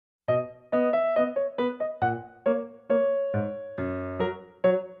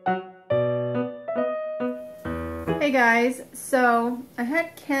Hey guys, so I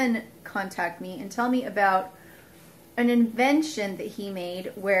had Ken contact me and tell me about an invention that he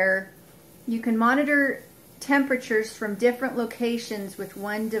made where you can monitor temperatures from different locations with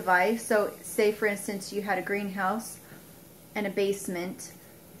one device. So say for instance you had a greenhouse and a basement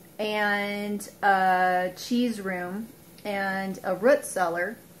and a cheese room and a root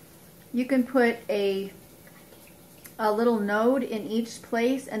cellar. You can put a little node in each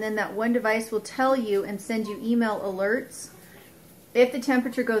place, and then that one device will tell you and send you email alerts if the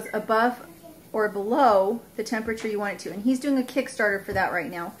temperature goes above or below the temperature you want it to. And he's doing a Kickstarter for that right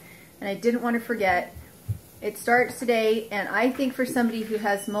now, and I didn't want to forget. It starts today, and I think for somebody who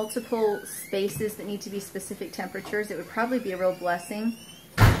has multiple spaces that need to be specific temperatures, it would probably be a real blessing.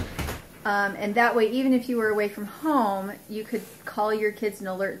 And that way, even if you were away from home, you could call your kids and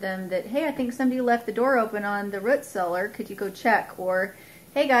alert them that, hey, I think somebody left the door open on the root cellar. Could you go check? Or,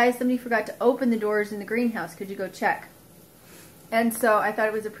 hey guys, somebody forgot to open the doors in the greenhouse. Could you go check? And so I thought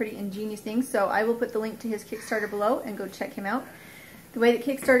it was a pretty ingenious thing. So I will put the link to his Kickstarter below and go check him out. The way that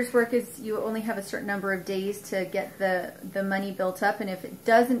Kickstarters work is you only have a certain number of days to get the money built up. And if it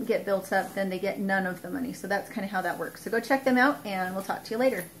doesn't get built up, then they get none of the money. So that's kind of how that works. So go check them out, and we'll talk to you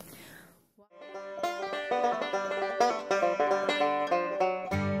later.